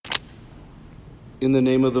In the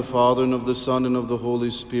name of the Father, and of the Son, and of the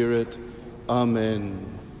Holy Spirit.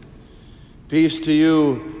 Amen. Peace to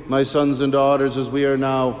you, my sons and daughters, as we are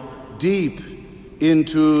now deep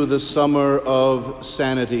into the summer of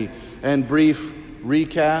sanity. And brief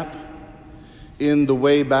recap, in the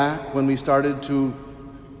way back when we started to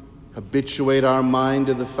habituate our mind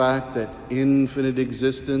to the fact that infinite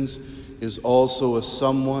existence is also a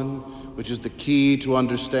someone, which is the key to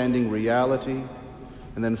understanding reality,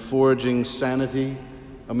 and then forging sanity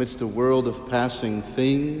amidst a world of passing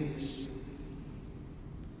things.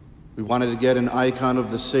 We wanted to get an icon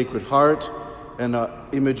of the Sacred Heart and an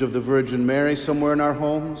image of the Virgin Mary somewhere in our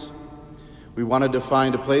homes. We wanted to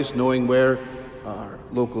find a place, knowing where our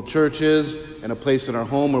local church is, and a place in our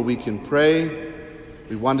home where we can pray.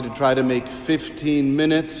 We wanted to try to make 15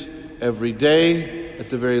 minutes every day, at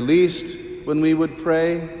the very least, when we would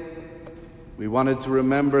pray. We wanted to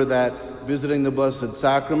remember that visiting the Blessed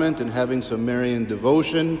Sacrament and having some Marian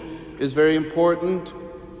devotion is very important.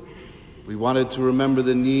 We wanted to remember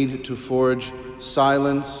the need to forge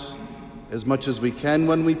silence as much as we can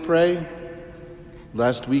when we pray.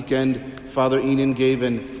 Last weekend, Father Enan gave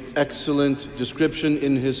an excellent description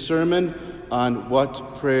in his sermon on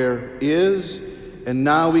what prayer is. And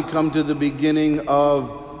now we come to the beginning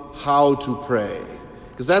of how to pray.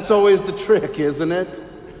 Because that's always the trick, isn't it?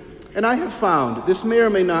 And I have found, this may or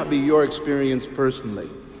may not be your experience personally,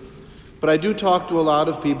 but I do talk to a lot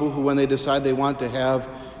of people who, when they decide they want to have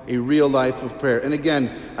a real life of prayer, and again,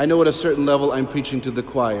 I know at a certain level I'm preaching to the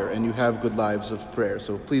choir, and you have good lives of prayer,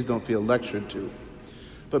 so please don't feel lectured to.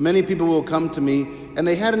 But many people will come to me, and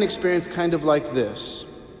they had an experience kind of like this.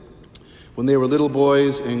 When they were little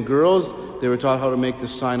boys and girls, they were taught how to make the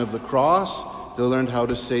sign of the cross. They learned how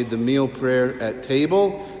to say the meal prayer at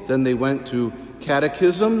table. Then they went to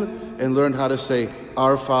catechism and learned how to say,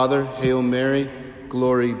 Our Father, Hail Mary,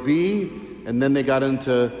 glory be. And then they got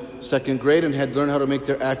into second grade and had learned how to make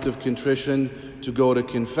their act of contrition to go to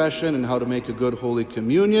confession and how to make a good Holy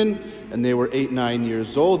Communion. And they were 8, 9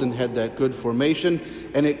 years old and had that good formation.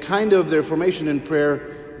 And it kind of, their formation in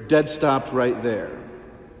prayer, dead stopped right there.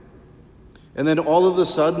 And then all of a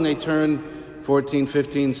sudden they turn 14,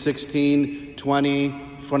 15, 16, 20,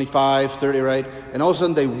 25, 30, right? And all of a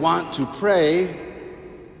sudden they want to pray,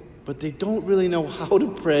 but they don't really know how to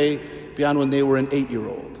pray beyond when they were an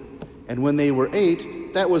 8-year-old. And when they were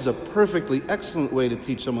 8, that was a perfectly excellent way to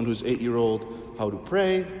teach someone who's 8-year-old how to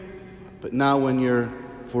pray. But now when you're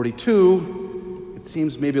 42, it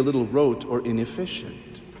seems maybe a little rote or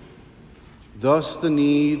inefficient. Thus the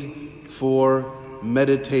need for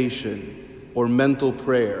meditation or mental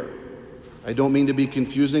prayer. I don't mean to be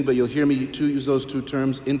confusing, but you'll hear me use those two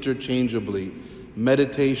terms interchangeably.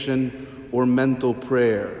 Meditation or mental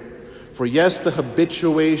prayer. For yes, the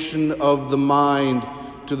habituation of the mind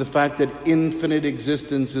to the fact that infinite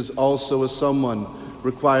existence is also a someone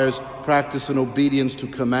requires practice and obedience to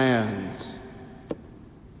commands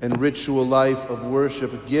and ritual life of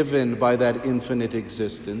worship given by that infinite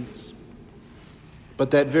existence. But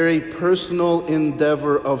that very personal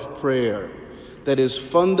endeavor of prayer that is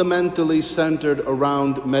fundamentally centered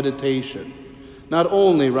around meditation. Not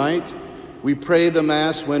only, right, we pray the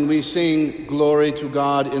Mass when we sing glory to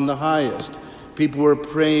God in the highest. People were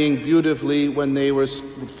praying beautifully when they were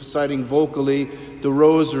reciting vocally the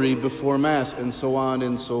rosary before Mass, and so on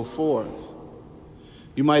and so forth.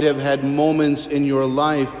 You might have had moments in your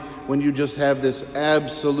life when you just have this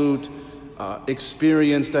absolute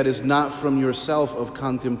experience that is not from yourself of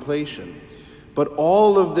contemplation. But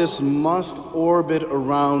all of this must orbit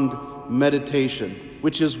around meditation,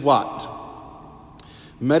 which is what?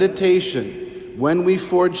 Meditation, when we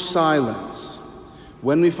forge silence,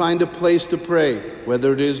 when we find a place to pray,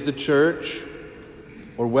 whether it is the church,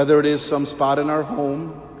 or whether it is some spot in our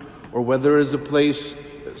home, or whether it is a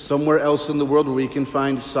place somewhere else in the world where we can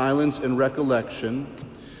find silence and recollection,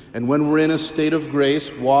 and when we're in a state of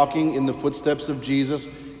grace, walking in the footsteps of Jesus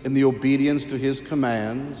in the obedience to his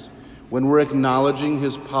commands, when we're acknowledging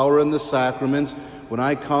his power in the sacraments, when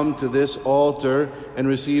I come to this altar and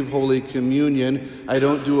receive Holy Communion, I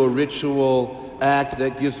don't do a ritual act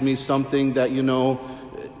that gives me something that,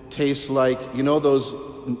 tastes like, those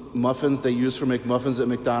muffins they use for McMuffins at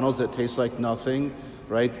McDonald's that taste like nothing,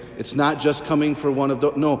 right? It's not just coming for one of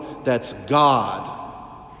those. No, that's God.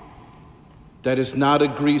 That is not a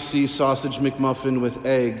greasy sausage McMuffin with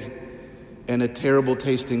egg and a terrible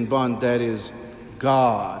tasting bun. That is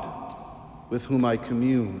God, with whom I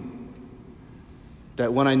commune.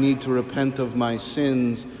 That when I need to repent of my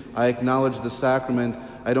sins, I acknowledge the sacrament.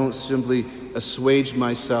 I don't simply assuage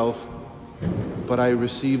myself, but I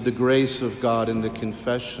receive the grace of God in the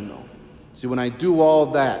confessional. See, when I do all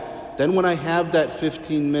that, Then when I have that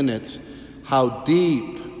 15 minutes, how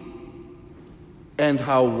deep and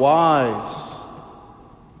how wise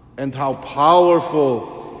and how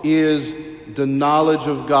powerful is the knowledge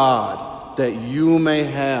of God that you may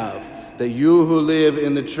have, that you who live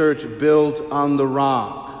in the church built on the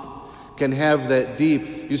rock can have that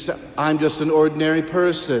deep. You say, I'm just an ordinary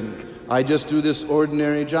person. I just do this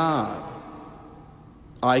ordinary job.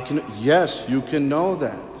 Yes, you can know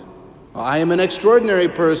that. I am an extraordinary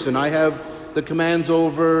person. I have the commands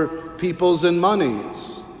over peoples and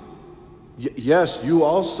monies. Yes, you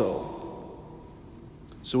also.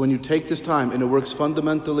 So when you take this time, and it works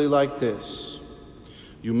fundamentally like this,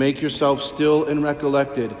 you make yourself still and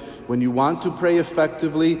recollected. When you want to pray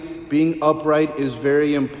effectively, being upright is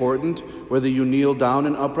very important, whether you kneel down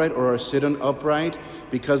and upright or are sitting upright,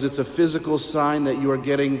 because it's a physical sign that you are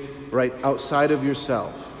getting right outside of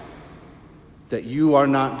yourself, that you are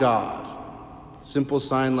not God. Simple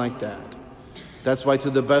sign like that. That's why, to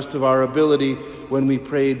the best of our ability, when we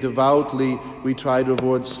pray devoutly, we try to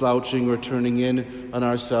avoid slouching or turning in on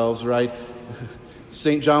ourselves, right?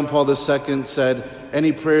 St. John Paul II said,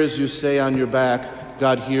 any prayers you say on your back,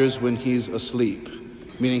 God hears when he's asleep.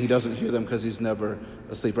 Meaning he doesn't hear them because he's never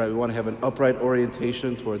asleep, right? We want to have an upright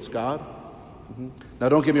orientation towards God. Now,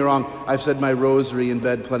 don't get me wrong. I've said my rosary in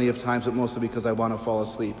bed plenty of times, but mostly because I want to fall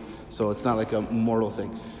asleep. So it's not like a mortal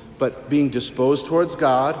thing. But being disposed towards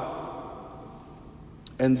God,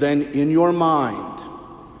 and then in your mind,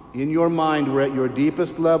 where at your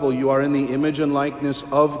deepest level you are in the image and likeness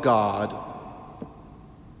of God,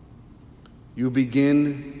 you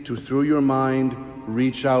begin to, through your mind,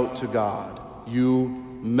 reach out to God. You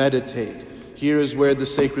meditate. Here is where the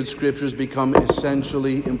sacred scriptures become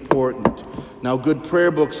essentially important. Now, good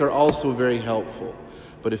prayer books are also very helpful.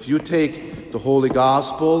 But if you take the Holy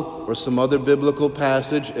Gospel or some other biblical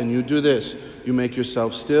passage and you do this, you make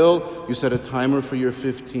yourself still, you set a timer for your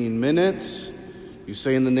 15 minutes, you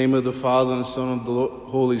say in the name of the Father and the Son and the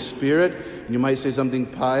Holy Spirit, and you might say something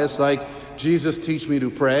pious like, Jesus, teach me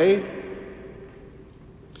to pray.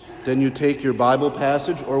 Then you take your Bible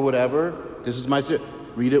passage or whatever, this is my,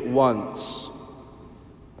 read it once.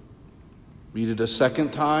 Read it a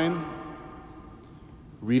second time.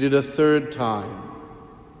 Read it a third time.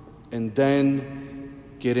 And then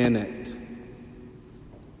get in it.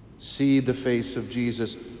 See the face of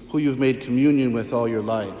Jesus, who you've made communion with all your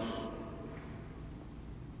life.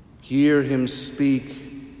 Hear him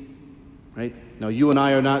speak. Right? Now, you and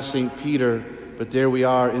I are not St. Peter, but there we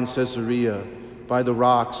are in Caesarea, by the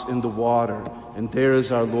rocks in the water, and there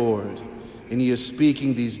is our Lord. And he is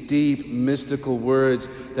speaking these deep, mystical words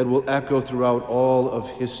that will echo throughout all of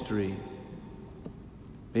history.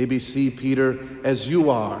 Maybe see Peter as you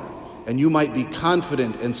are, and you might be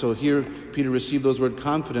confident, and so here Peter received those words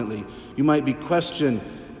confidently. You might be questioned,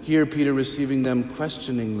 here Peter receiving them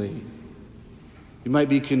questioningly. You might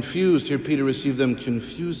be confused, here Peter received them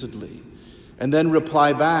confusedly. And then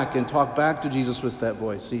reply back and talk back to Jesus with that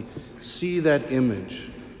voice. See that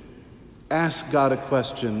image. Ask God a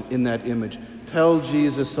question in that image. Tell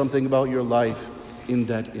Jesus something about your life in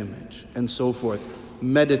that image, and so forth.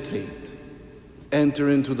 Meditate. Enter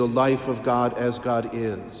into the life of God as God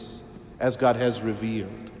is, as God has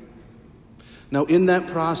revealed. Now, in that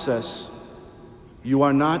process, you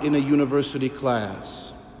are not in a university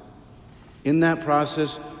class. In that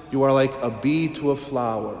process, you are like a bee to a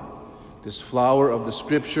flower. This flower of the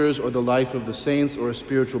scriptures or the life of the saints or a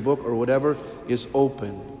spiritual book or whatever is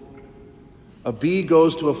open. A bee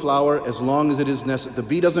goes to a flower as long as it is necessary. The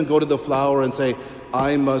bee doesn't go to the flower and say,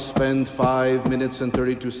 I must spend 5 minutes and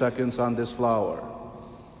 32 seconds on this flower.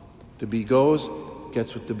 The bee goes,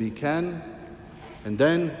 gets what the bee can, and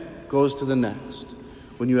then goes to the next.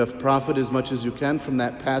 When you have profited as much as you can from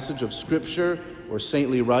that passage of scripture or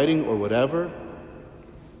saintly writing or whatever,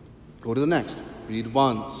 go to the next. Read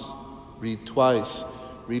once, read twice,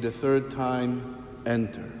 read a third time,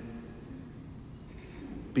 enter.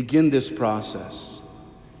 Begin this process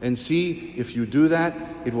and see if you do that,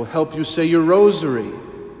 it will help you say your rosary.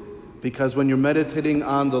 Because when you're meditating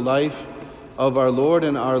on the life of our Lord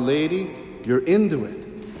and Our Lady, you're into it.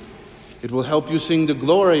 It will help you sing the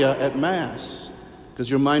Gloria at Mass, because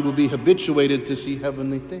your mind will be habituated to see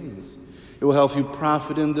heavenly things. It will help you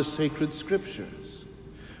profit in the sacred scriptures.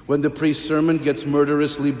 When the priest's sermon gets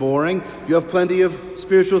murderously boring, you have plenty of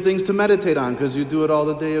spiritual things to meditate on, because you do it all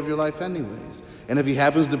the day of your life anyways. And if he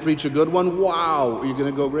happens to preach a good one, wow, you're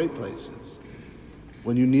going to go great places.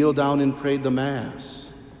 When you kneel down and pray the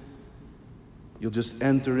Mass, you'll just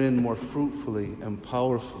enter in more fruitfully and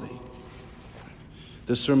powerfully.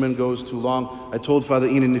 This sermon goes too long. I told Father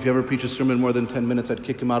Enan if he ever preached a sermon more than 10 minutes, I'd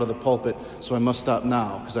kick him out of the pulpit, so I must stop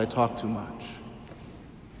now because I talk too much.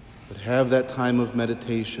 But have that time of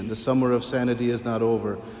meditation. The summer of sanity is not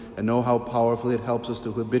over, and know how powerfully it helps us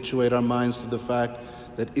to habituate our minds to the fact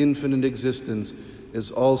that infinite existence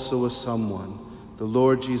is also a someone, the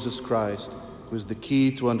Lord Jesus Christ, who is the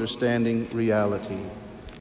key to understanding reality.